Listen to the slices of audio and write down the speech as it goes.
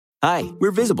Hi, we're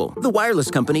Visible, the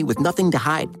wireless company with nothing to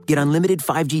hide. Get unlimited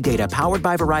 5G data powered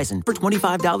by Verizon for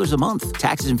 $25 a month.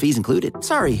 Taxes and fees included.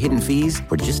 Sorry, hidden fees.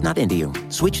 We're just not into you.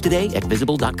 Switch today at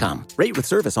Visible.com. Rate with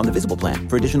service on the Visible plan.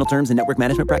 For additional terms and network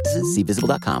management practices, see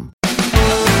Visible.com.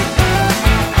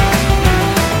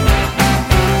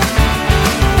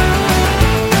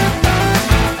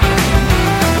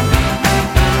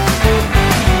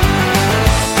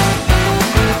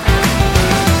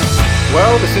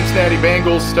 Well, the Cincinnati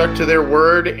Bengals stuck to their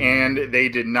word, and they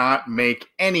did not make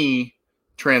any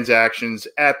transactions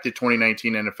at the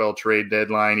 2019 NFL trade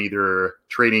deadline, either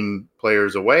trading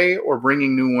players away or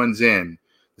bringing new ones in.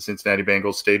 The Cincinnati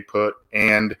Bengals stayed put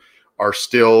and are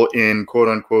still in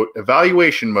quote-unquote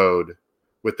evaluation mode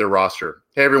with their roster.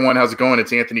 Hey, everyone. How's it going?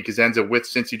 It's Anthony Cosenza with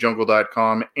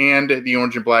CincyJungle.com and the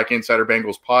Orange and Black Insider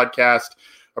Bengals podcast.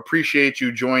 Appreciate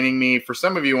you joining me. For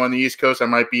some of you on the East Coast, I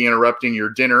might be interrupting your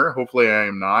dinner. Hopefully I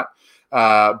am not.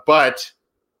 But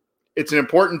it's an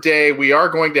important day. We are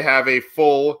going to have a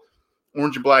full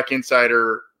Orange and Black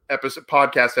Insider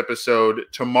podcast episode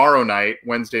tomorrow night,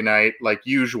 Wednesday night, like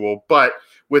usual. But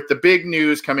with the big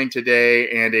news coming today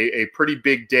and a pretty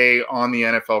big day on the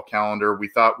NFL calendar, we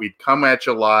thought we'd come at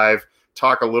you live,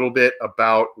 talk a little bit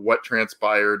about what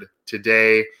transpired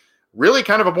today. Really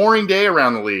kind of a boring day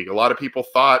around the league. A lot of people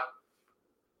thought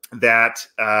that,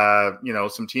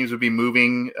 some teams would be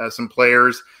moving some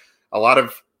players. A lot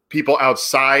of people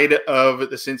outside of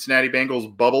the Cincinnati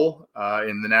Bengals bubble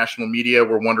in the national media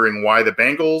were wondering why the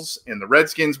Bengals and the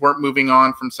Redskins weren't moving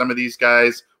on from some of these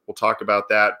guys. We'll talk about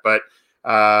that. But,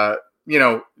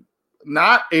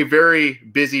 not a very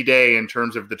busy day in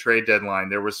terms of the trade deadline.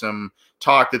 There was some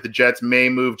talk that the Jets may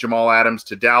move Jamal Adams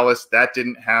to Dallas. That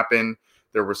didn't happen.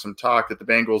 There was some talk that the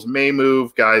Bengals may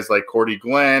move guys like Cordy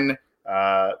Glenn,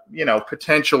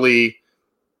 potentially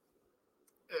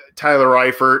Tyler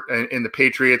Eifert and the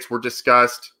Patriots were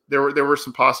discussed. There were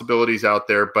some possibilities out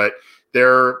there, but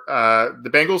the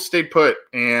Bengals stayed put.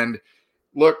 And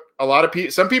look,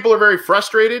 some people are very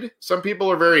frustrated. Some people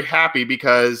are very happy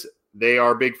because they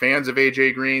are big fans of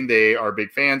AJ Green. They are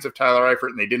big fans of Tyler Eifert,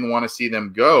 and they didn't want to see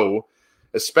them go,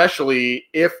 especially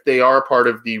if they are part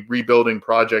of the rebuilding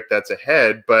project that's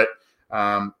ahead. But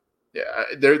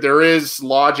there is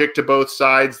logic to both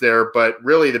sides there. But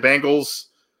really, the Bengals,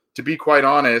 to be quite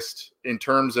honest, in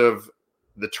terms of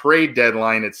the trade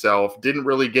deadline itself, didn't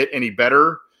really get any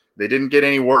better. They didn't get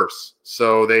any worse.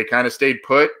 So they kind of stayed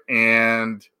put,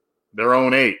 and they're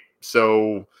 0-8.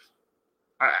 So,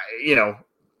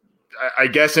 I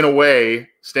guess in a way,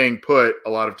 staying put a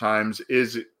lot of times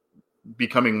is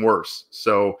becoming worse.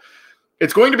 So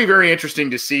it's going to be very interesting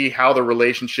to see how the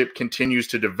relationship continues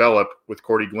to develop with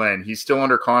Cordy Glenn. He's still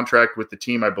under contract with the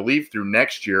team, I believe, through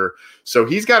next year. So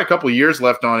he's got a couple of years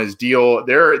left on his deal.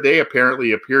 They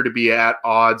apparently appear to be at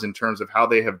odds in terms of how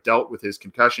they have dealt with his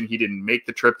concussion. He didn't make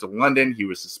the trip to London. He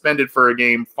was suspended for a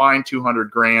game, fined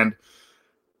 $200,000.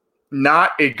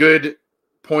 Not a good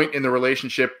point in the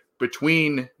relationship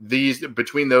between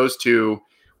those two.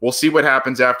 We'll see what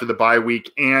happens after the bye week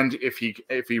and if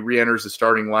he re-enters the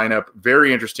starting lineup.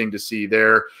 Very interesting to see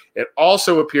there. It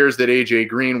also appears that AJ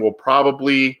Green will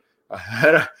probably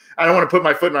I don't want to put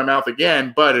my foot in my mouth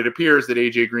again, but it appears that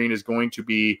AJ Green is going to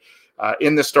be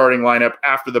in the starting lineup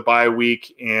after the bye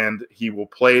week, and he will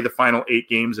play the final 8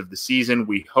 games of the season,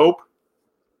 we hope.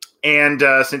 And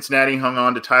Cincinnati hung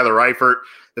on to Tyler Eifert.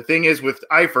 The thing is with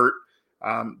Eifert,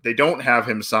 they don't have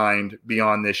him signed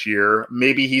beyond this year.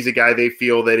 Maybe he's a guy they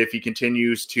feel that if he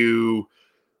continues to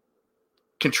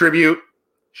contribute,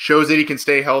 shows that he can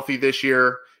stay healthy this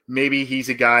year, maybe he's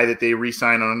a guy that they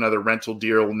re-sign on another rental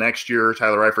deal next year.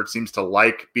 Tyler Eifert seems to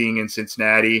like being in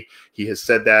Cincinnati. He has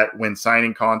said that when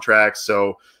signing contracts.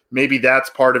 So maybe that's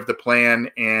part of the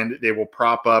plan, and they will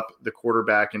prop up the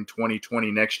quarterback in 2020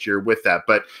 next year with that.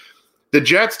 But the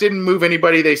Jets didn't move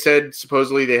anybody. They said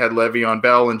supposedly they had Le'Veon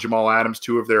Bell and Jamal Adams,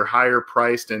 2 of their higher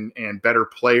priced and better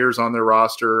players on their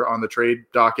roster on the trade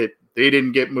docket. They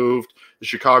didn't get moved. The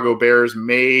Chicago Bears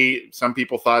some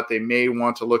people thought they may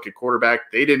want to look at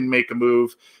quarterback. They didn't make a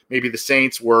move. Maybe the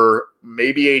Saints were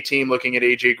maybe a team looking at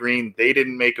AJ Green. They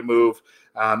didn't make a move.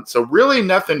 So really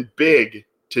nothing big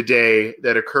today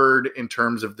that occurred in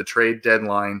terms of the trade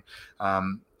deadline.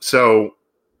 So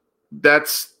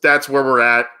that's where we're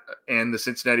at, and the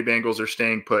Cincinnati Bengals are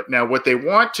staying put. Now, what they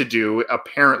want to do,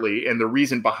 apparently, and the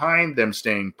reason behind them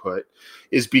staying put,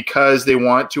 is because they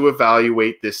want to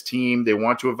evaluate this team. They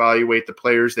want to evaluate the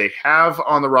players they have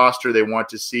on the roster. They want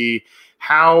to see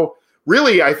how,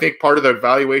 really, I think part of the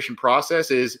evaluation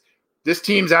process is this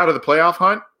team's out of the playoff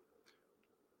hunt.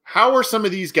 How are some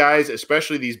of these guys,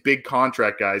 especially these big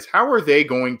contract guys, how are they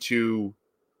going to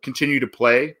continue to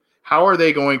play? how are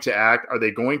they going to act? Are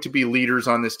they going to be leaders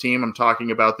on this team? I'm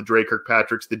talking about the Dre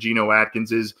Kirkpatricks, the Geno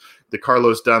Atkinses, the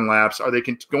Carlos Dunlaps. Are they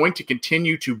going to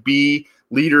continue to be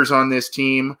leaders on this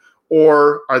team,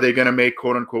 or are they going to make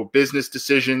quote-unquote business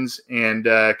decisions and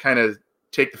kind of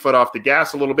take the foot off the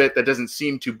gas a little bit? That doesn't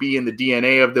seem to be in the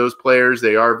DNA of those players.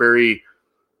 They are very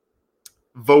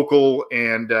vocal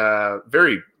and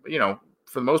very,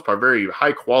 for the most part, very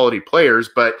high-quality players.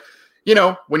 But,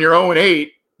 when you're 0-8,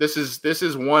 this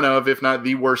is one of, if not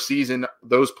the worst season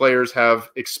those players have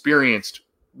experienced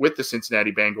with the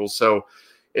Cincinnati Bengals. So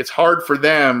it's hard for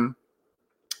them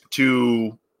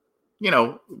to,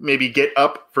 maybe get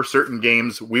up for certain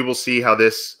games. We will see how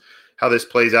this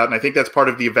plays out. And I think that's part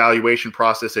of the evaluation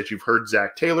process that you've heard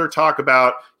Zach Taylor talk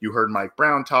about. You heard Mike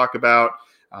Brown talk about.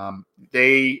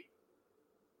 They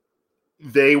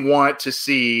want to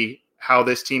see how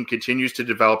this team continues to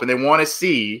develop, and they want to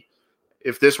see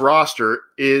if this roster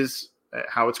is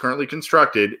how it's currently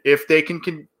constructed, if they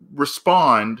can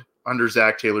respond under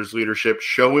Zach Taylor's leadership,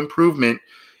 show improvement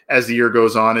as the year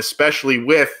goes on, especially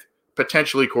with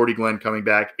potentially Cordy Glenn coming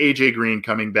back, AJ Green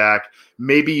coming back.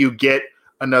 Maybe you get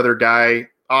another guy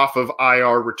off of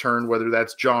IR return, whether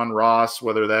that's John Ross,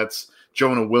 whether that's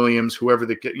Jonah Williams, whoever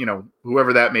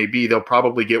that may be. They'll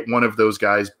probably get one of those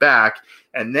guys back.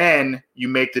 And then you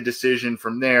make the decision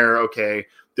from there. Okay,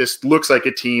 this looks like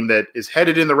a team that is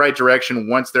headed in the right direction.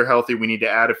 Once they're healthy, we need to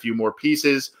add a few more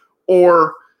pieces,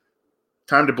 or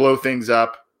time to blow things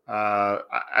up.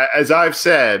 As I've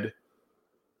said,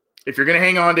 if you're going to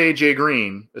hang on to AJ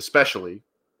Green, especially,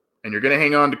 and you're going to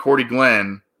hang on to Cordy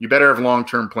Glenn, you better have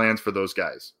long-term plans for those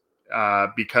guys,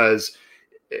 because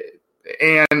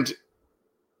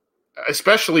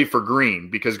especially for Green,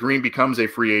 because Green becomes a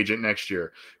free agent next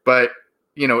year. But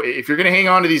if you're going to hang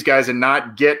on to these guys and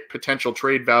not get potential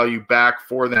trade value back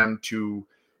for them to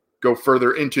go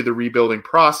further into the rebuilding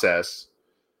process,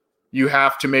 you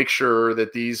have to make sure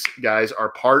that these guys are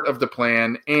part of the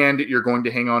plan and you're going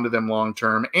to hang on to them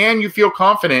long-term. And you feel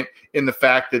confident in the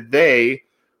fact that they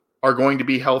are going to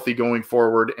be healthy going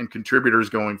forward and contributors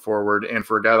going forward. And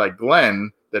for a guy like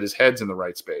Glenn, that his head's in the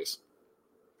right space.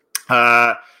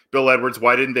 Bill Edwards,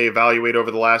 why didn't they evaluate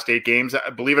over the last 8 games?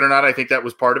 Believe it or not, I think that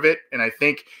was part of it. And I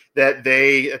think that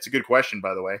that's a good question,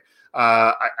 by the way.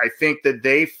 I think that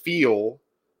they feel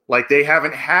like they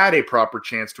haven't had a proper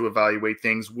chance to evaluate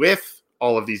things with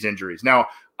all of these injuries. Now,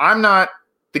 I'm not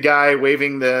the guy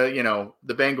waving the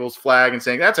Bengals flag and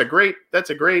saying, that's a great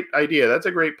idea. That's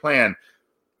a great plan.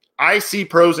 I see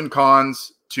pros and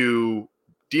cons to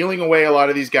dealing away a lot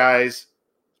of these guys,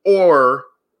 or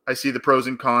I see the pros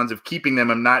and cons of keeping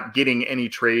them and not getting any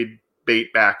trade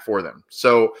bait back for them.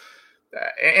 So,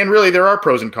 and really there are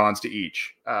pros and cons to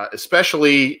each,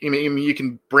 especially, you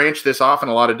can branch this off in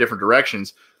a lot of different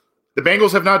directions. The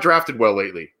Bengals have not drafted well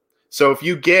lately. So if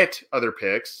you get other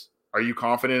picks, are you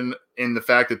confident in the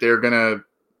fact that they're going to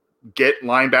get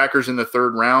linebackers in the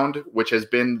 3rd round, which has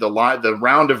been the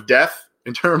round of death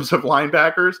in terms of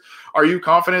linebackers? Are you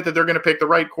confident that they're going to pick the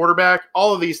right quarterback?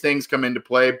 All of these things come into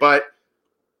play, but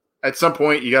at some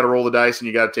point you got to roll the dice and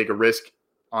you got to take a risk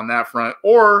on that front.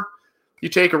 Or you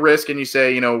take a risk and you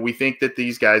say, we think that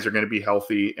these guys are going to be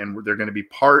healthy and they're going to be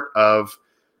part of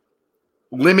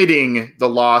limiting the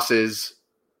losses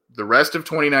the rest of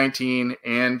 2019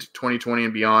 and 2020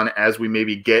 and beyond, as we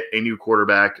maybe get a new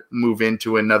quarterback, move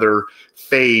into another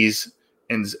phase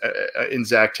in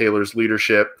Zach Taylor's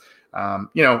leadership.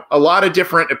 A lot of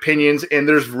different opinions, and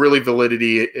there's really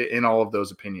validity in all of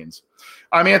those opinions.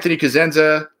 I'm Anthony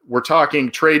Cosenza. We're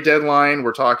talking trade deadline.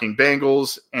 We're talking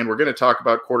Bengals, and we're going to talk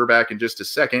about quarterback in just a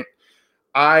second.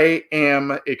 I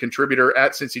am a contributor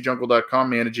at CincyJungle.com,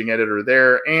 managing editor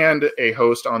there, and a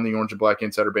host on the Orange and Black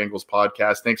Insider Bengals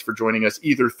podcast. Thanks for joining us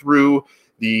either through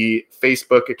the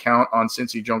Facebook account on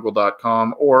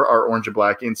CincyJungle.com or our Orange and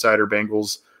Black Insider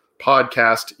Bengals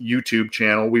podcast YouTube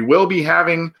channel. We will be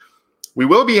having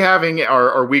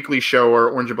our weekly show, our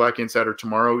Orange and Black Insider,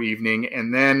 tomorrow evening,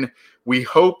 and then we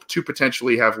hope to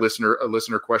potentially have a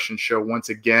listener question show once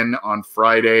again on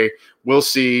Friday. We'll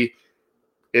see.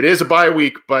 It is a bye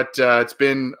week, but it's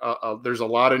been there's a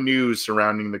lot of news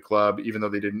surrounding the club, even though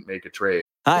they didn't make a trade.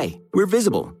 Hi, we're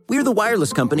Visible. We're the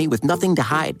wireless company with nothing to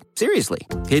hide. Seriously.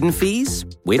 Hidden fees?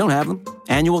 We don't have them.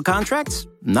 Annual contracts?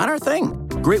 Not our thing.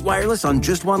 Great wireless on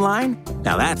just one line?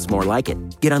 Now that's more like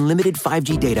it. Get unlimited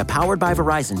 5G data powered by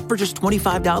Verizon for just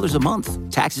 $25 a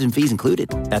month. Taxes and fees included.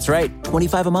 That's right,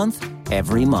 $25 a month,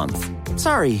 every month.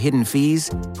 Sorry, hidden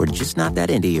fees. We're just not that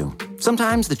into you.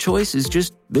 Sometimes the choice is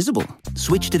just Visible.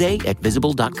 Switch today at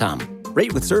Visible.com.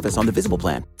 Rate with service on the Visible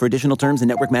plan. For additional terms and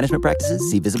network management practices,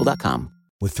 see Visible.com.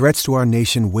 With threats to our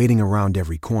nation waiting around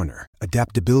every corner,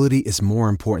 adaptability is more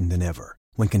important than ever.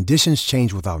 When conditions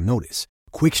change without notice,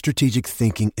 quick strategic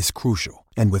thinking is crucial.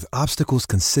 And with obstacles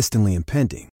consistently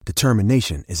impending,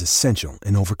 determination is essential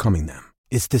in overcoming them.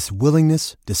 It's this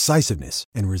willingness, decisiveness,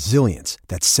 and resilience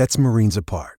that sets Marines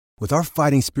apart. With our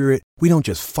fighting spirit, we don't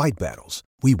just fight battles,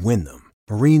 we win them.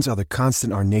 Marines are the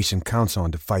constant our nation counts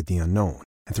on to fight the unknown.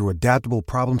 And through adaptable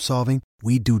problem solving,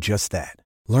 we do just that.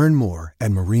 Learn more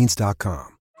at marines.com.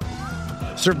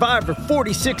 Survivor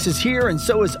 46 is here, and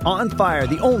so is On Fire,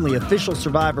 the only official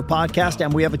Survivor podcast,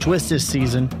 and we have a twist this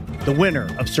season. The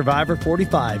winner of Survivor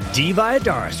 45, Dee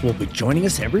Valladares, will be joining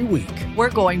us every week. We're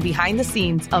going behind the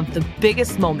scenes of the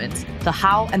biggest moments, the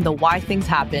how and the why things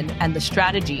happen, and the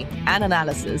strategy and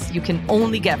analysis you can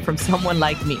only get from someone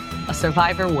like me, a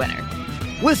Survivor winner.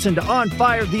 Listen to On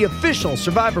Fire, the official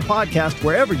Survivor podcast,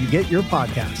 wherever you get your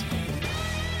podcast.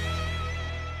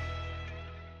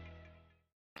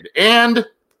 And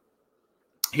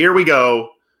here we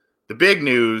go. The big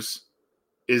news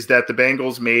is that the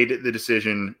Bengals made the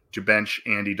decision to bench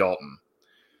Andy Dalton.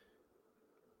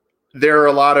 There are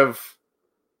a lot of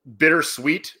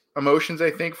bittersweet emotions, I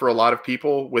think, for a lot of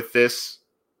people with this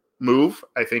move.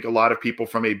 I think a lot of people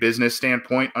from a business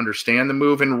standpoint understand the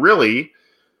move. And really,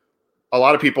 a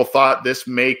lot of people thought this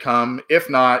may come, if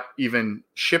not even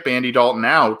ship Andy Dalton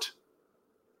out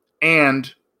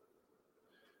and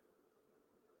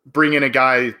bring in a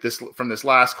guy from this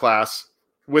last class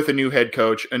with a new head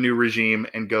coach, a new regime,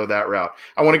 and go that route.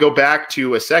 I want to go back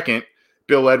to a second.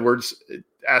 Bill Edwards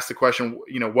asked the question,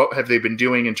 what have they been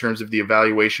doing in terms of the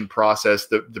evaluation process,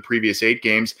 the previous 8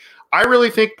 games? I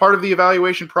really think part of the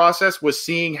evaluation process was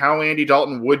seeing how Andy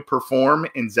Dalton would perform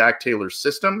in Zach Taylor's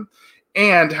system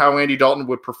and how Andy Dalton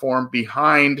would perform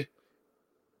behind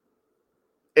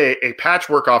a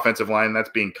patchwork offensive line.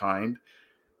 That's being kind.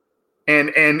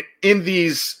 And in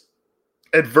these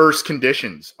adverse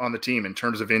conditions on the team in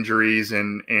terms of injuries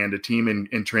and a team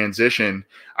in transition,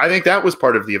 I think that was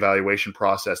part of the evaluation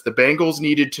process. The Bengals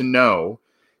needed to know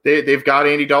they've got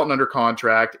Andy Dalton under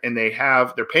contract, and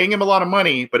they're paying him a lot of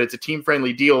money, but it's a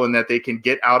team-friendly deal in that they can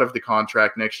get out of the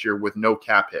contract next year with no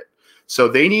cap hit. So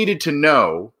they needed to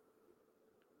know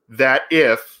that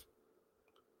if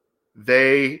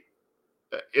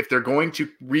they're going to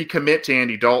recommit to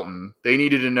Andy Dalton, they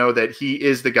needed to know that he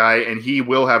is the guy and he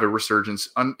will have a resurgence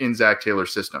in Zach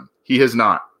Taylor's system. He has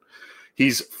not.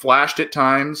 He's flashed at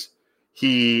times.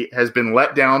 He has been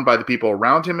let down by the people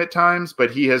around him at times,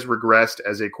 but he has regressed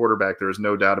as a quarterback. There is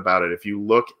no doubt about it. If you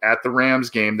look at the Rams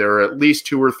game, there are at least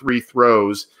 2 or 3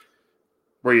 throws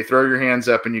where you throw your hands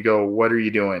up and you go, what are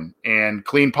you doing? And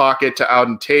clean pocket to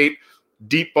Auden Tate,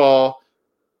 deep ball,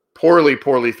 poorly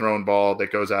thrown ball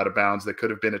that goes out of bounds that could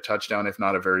have been a touchdown, if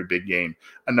not a very big gain.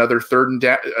 Another third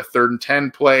and 10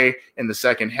 play in the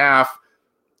second half.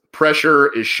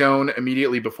 Pressure is shown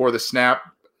immediately before the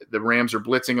snap. The Rams are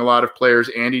blitzing a lot of players.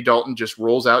 Andy Dalton just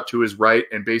rolls out to his right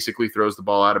and basically throws the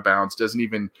ball out of bounds. Doesn't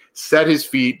even set his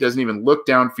feet, doesn't even look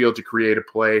downfield to create a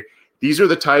play. These are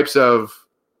the types of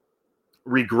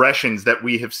regressions that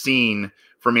we have seen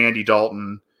from Andy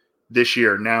Dalton this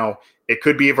year. Now, it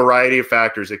could be a variety of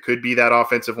factors. It could be that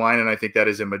offensive line, and I think that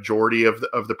is a majority of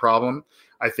the problem.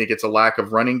 I think it's a lack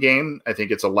of running game. I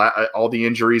think it's all the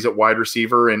injuries at wide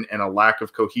receiver and a lack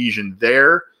of cohesion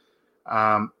there.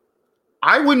 I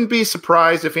wouldn't be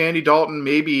surprised if Andy Dalton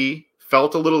maybe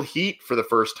felt a little heat for the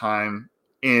first time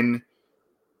in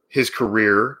his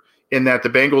career, in that the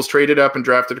Bengals traded up and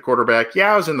drafted a quarterback.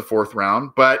 Yeah, I was in the 4th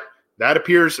round, but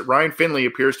Ryan Finley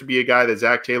appears to be a guy that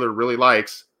Zach Taylor really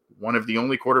likes. One of the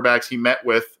only quarterbacks he met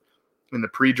with in the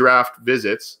pre-draft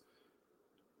visits.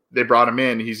 They brought him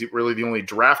in. He's really the only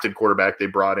drafted quarterback they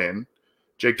brought in.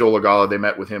 Jake Dolegala, they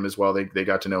met with him as well. They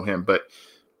got to know him. But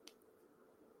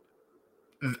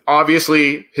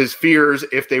obviously his fears,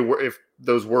 if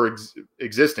those were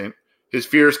existent, his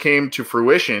fears came to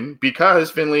fruition because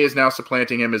Finley is now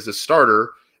supplanting him as the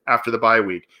starter after the bye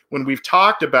week. When we've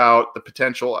talked about the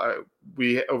potential,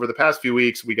 over the past few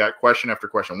weeks, we got question after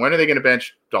question. When are they going to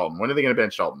bench Dalton? When are they going to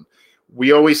bench Dalton?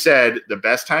 We always said the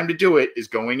best time to do it is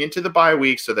going into the bye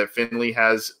week so that Finley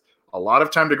has a lot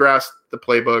of time to grasp the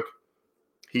playbook.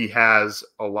 He has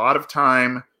a lot of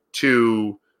time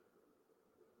to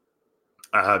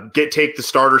take the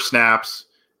starter snaps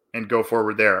and go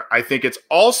forward there. I think it's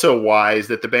also wise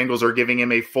that the Bengals are giving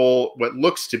him what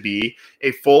looks to be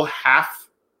a full half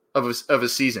of a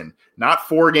season, not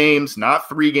 4 games, not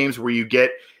 3 games where you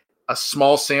get a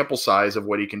small sample size of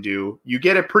what he can do. You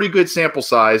get a pretty good sample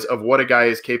size of what a guy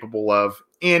is capable of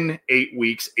in 8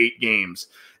 weeks, 8 games.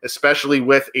 especially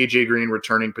with AJ Green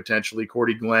returning potentially,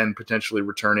 Cordy Glenn potentially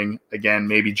returning again,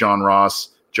 maybe John Ross,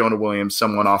 Jonah Williams,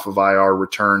 someone off of IR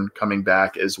return coming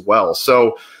back as well.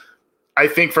 So I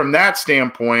think from that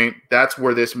standpoint, that's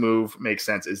where this move makes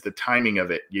sense, is the timing of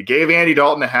it. You gave Andy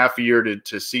Dalton a half a year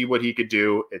to see what he could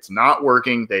do. It's not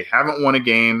working. They haven't won a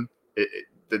game.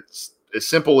 It's as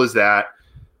simple as that.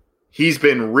 He's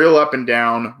been real up and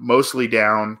down, mostly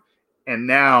down, and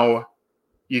now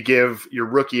you give your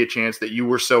rookie a chance that you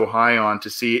were so high on to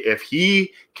see if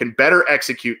he can better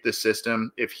execute the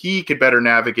system, if he could better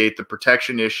navigate the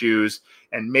protection issues,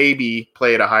 and maybe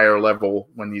play at a higher level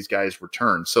when these guys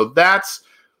return. So that's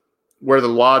where the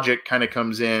logic kind of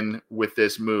comes in with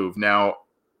this move. Now,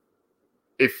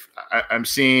 if I'm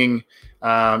seeing,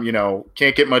 can't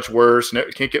get much worse,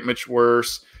 what's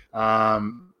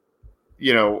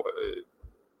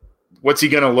he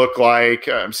going to look like?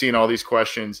 I'm seeing all these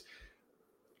questions.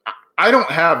 I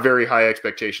don't have very high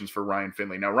expectations for Ryan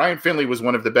Finley. Now, Ryan Finley was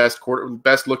one of the best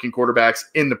looking quarterbacks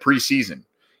in the preseason.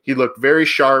 He looked very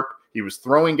sharp. He was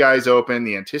throwing guys open.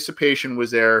 The anticipation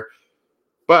was there,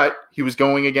 but he was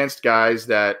going against guys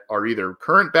that are either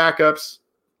current backups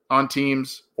on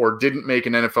teams or didn't make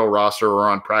an NFL roster or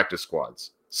on practice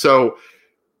squads. So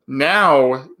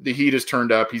now the heat is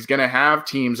turned up. He's going to have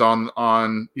teams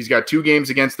on. He's got 2 games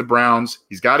against the Browns.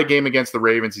 He's got a game against the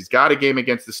Ravens. He's got a game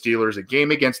against the Steelers, a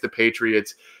game against the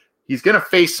Patriots. He's going to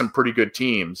face some pretty good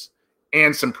teams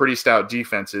and some pretty stout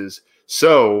defenses.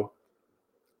 So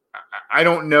I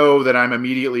don't know that I'm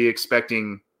immediately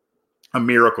expecting a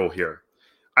miracle here.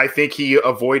 I think he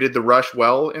avoided the rush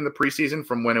well in the preseason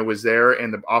from when it was there,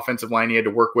 and the offensive line he had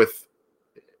to work with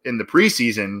in the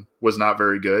preseason was not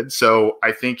very good. So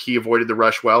I think he avoided the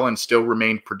rush well and still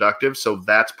remained productive. So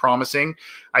that's promising.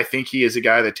 I think he is a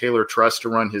guy that Taylor trusts to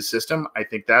run his system. I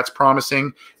think that's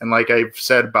promising. And like I've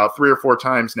said about 3 or 4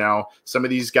 times now, some of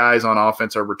these guys on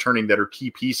offense are returning that are key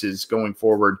pieces going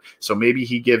forward. So maybe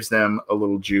he gives them a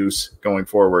little juice going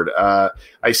forward.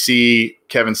 I see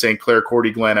Kevin St. Clair,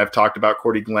 Cordy Glenn. I've talked about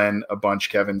Cordy Glenn a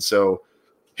bunch, Kevin. So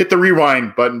hit the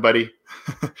rewind button, buddy,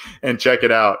 and check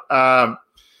it out.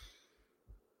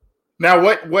 Now,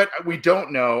 what we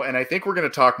don't know, and I think we're going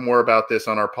to talk more about this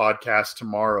on our podcast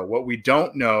tomorrow, what we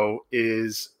don't know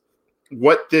is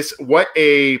what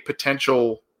a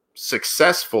potential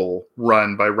successful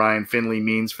run by Ryan Finley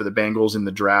means for the Bengals in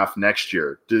the draft next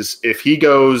year. If he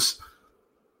goes,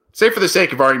 say for the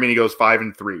sake of argument, he goes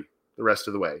 5-3 the rest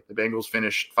of the way. The Bengals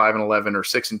finished 5-11 or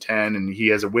 6-10, and he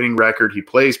has a winning record. He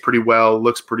plays pretty well,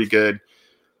 looks pretty good.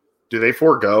 Do they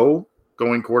forego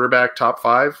going quarterback top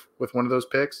 5 with one of those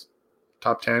picks?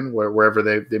 Top 10, wherever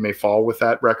they may fall with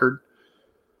that record?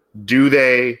 Do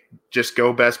they just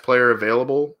go best player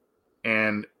available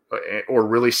or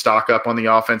really stock up on the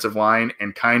offensive line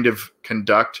and kind of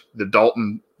conduct the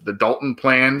Dalton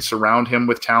plan, surround him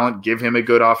with talent, give him a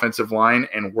good offensive line,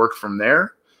 and work from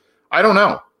there? I don't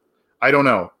know.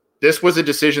 This was a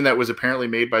decision that was apparently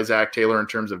made by Zach Taylor in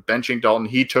terms of benching Dalton.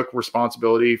 He took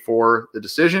responsibility for the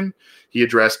decision. He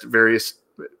addressed various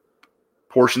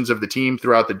portions of the team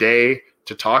throughout the day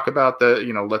to talk about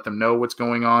let them know what's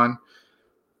going on.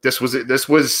 This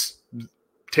was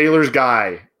Taylor's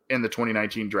guy in the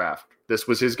 2019 draft. This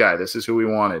was his guy. This is who we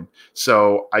wanted.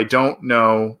 So I don't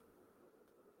know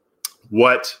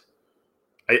what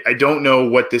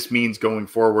this means going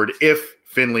forward if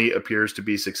Finley appears to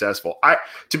be successful.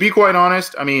 To be quite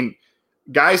honest, I mean,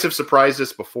 guys have surprised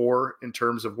us before in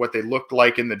terms of what they looked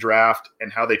like in the draft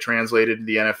and how they translated to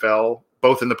the NFL,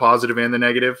 both in the positive and the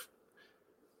negative.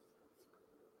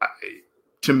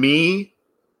 To me,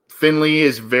 Finley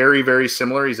is very, very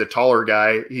similar. He's a taller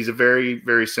guy. He's a very,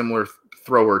 very similar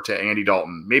thrower to Andy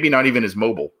Dalton, maybe not even as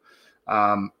mobile.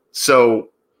 So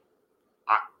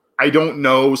I don't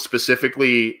know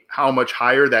specifically how much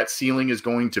higher that ceiling is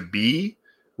going to be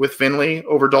with Finley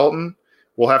over Dalton.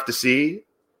 We'll have to see.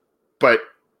 But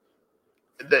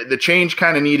the change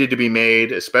kind of needed to be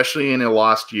made, especially in a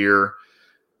lost year.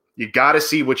 You got to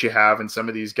see what you have in some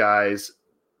of these guys.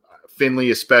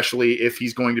 Finley, especially if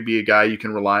he's going to be a guy you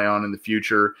can rely on in the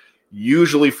future.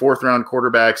 Usually 4th-round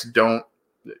quarterbacks don't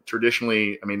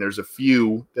traditionally – I mean, there's a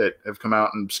few that have come out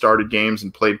and started games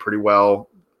and played pretty well.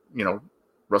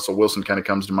 Russell Wilson kind of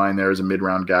comes to mind there as a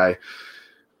mid-round guy.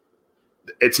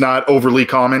 It's not overly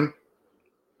common.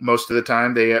 Most of the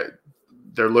time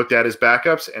they're looked at as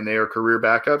backups, and they are career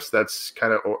backups. That's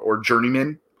kind of – or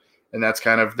journeymen, and that's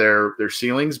kind of their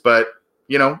ceilings. But –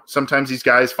 sometimes these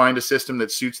guys find a system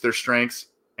that suits their strengths,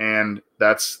 and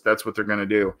that's what they're going to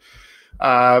do.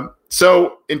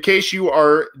 So in case you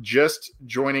are just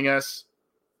joining us,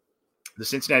 the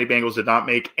Cincinnati Bengals did not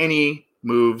make any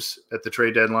moves at the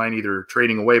trade deadline, either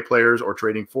trading away players or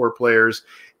trading for players.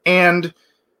 And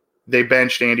they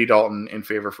benched Andy Dalton in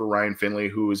favor for Ryan Finley,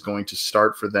 who is going to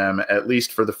start for them at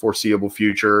least for the foreseeable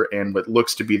future and what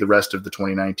looks to be the rest of the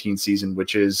 2019 season,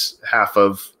 which is half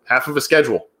of a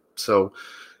schedule. So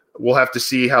we'll have to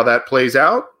see how that plays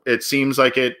out. It seems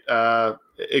like it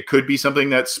could be something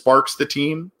that sparks the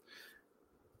team.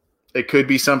 It could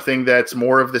be something that's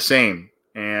more of the same.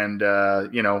 And,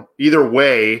 either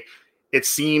way, it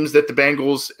seems that the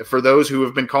Bengals, for those who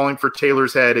have been calling for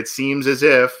Taylor's head, it seems as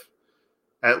if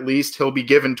at least he'll be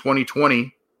given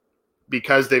 2020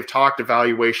 because they've talked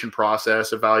evaluation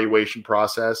process.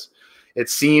 It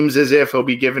seems as if he'll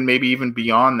be given maybe even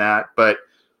beyond that. But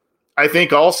I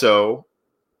think also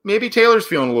maybe Taylor's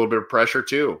feeling a little bit of pressure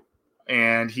too.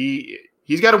 And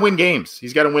he's got to win games.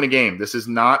 He's got to win a game. This is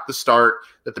not the start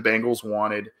that the Bengals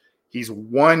wanted. He's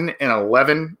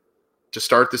 1-11 to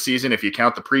start the season if you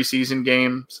count the preseason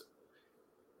games.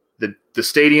 The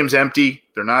stadium's empty.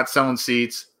 They're not selling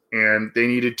seats. And they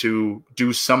needed to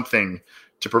do something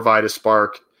to provide a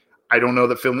spark. I don't know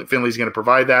that Finley's going to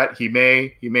provide that. He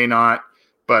may not.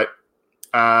 But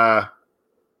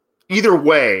either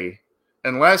way,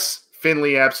 unless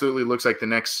Finley absolutely looks like the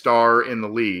next star in the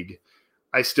league,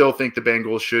 I still think the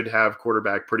Bengals should have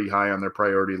quarterback pretty high on their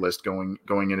priority list going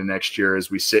into next year as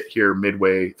we sit here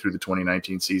midway through the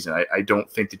 2019 season. I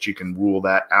don't think that you can rule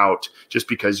that out just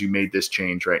because you made this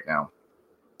change right now.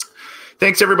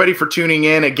 Thanks, everybody, for tuning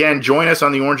in. Again, join us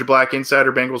on the Orange and Black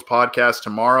Insider Bengals podcast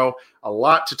tomorrow. A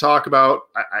lot to talk about.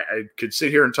 I could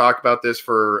sit here and talk about this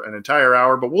for an entire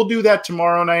hour, but we'll do that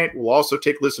tomorrow night. We'll also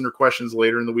take listener questions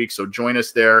later in the week, so join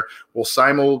us there. We'll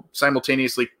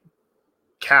simultaneously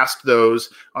cast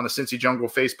those on the Cincy Jungle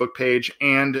Facebook page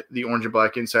and the Orange and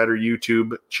Black Insider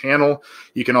YouTube channel.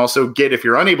 You can also get, if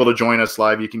you're unable to join us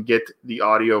live, you can get the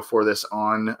audio for this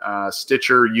on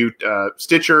Stitcher,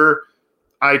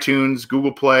 iTunes,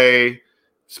 Google Play,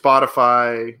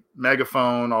 Spotify,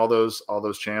 Megaphone, all those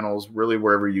channels, really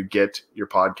wherever you get your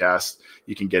podcasts,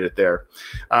 you can get it there.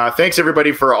 Thanks,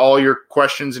 everybody, for all your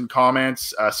questions and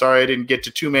comments. Sorry I didn't get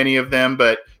to too many of them,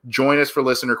 but join us for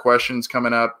listener questions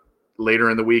coming up later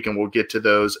in the week, and we'll get to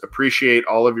those. Appreciate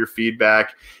all of your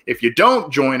feedback. If you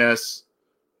don't join us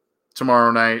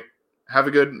tomorrow night, have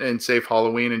a good and safe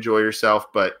Halloween. Enjoy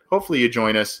yourself, but hopefully you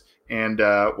join us, and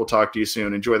we'll talk to you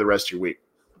soon. Enjoy the rest of your week.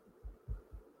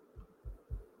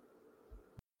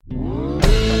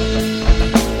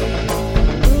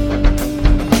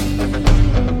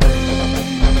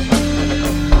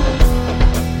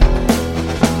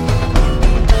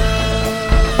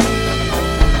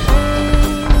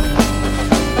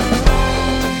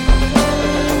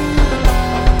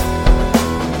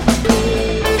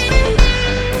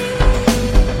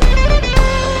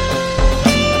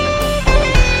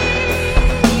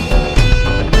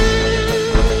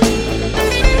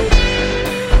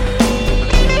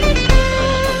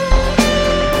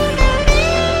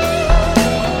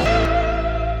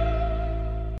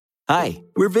 Hi,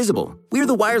 we're Visible. We're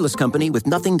the wireless company with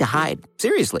nothing to hide.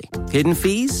 Seriously. Hidden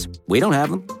fees? We don't have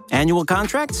them. Annual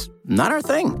contracts? Not our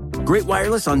thing. Great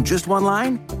wireless on just one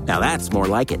line? Now that's more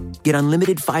like it. Get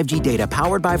unlimited 5G data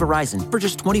powered by Verizon for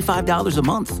just $25 a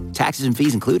month. Taxes and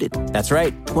fees included. That's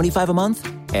right, $25 a month,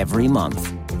 every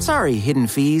month. Sorry, hidden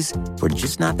fees. We're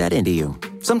just not that into you.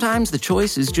 Sometimes the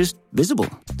choice is just Visible.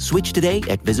 Switch today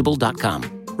at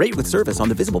Visible.com. Rate with service on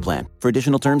the Visible plan. For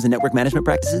additional terms and network management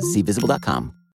practices, see Visible.com.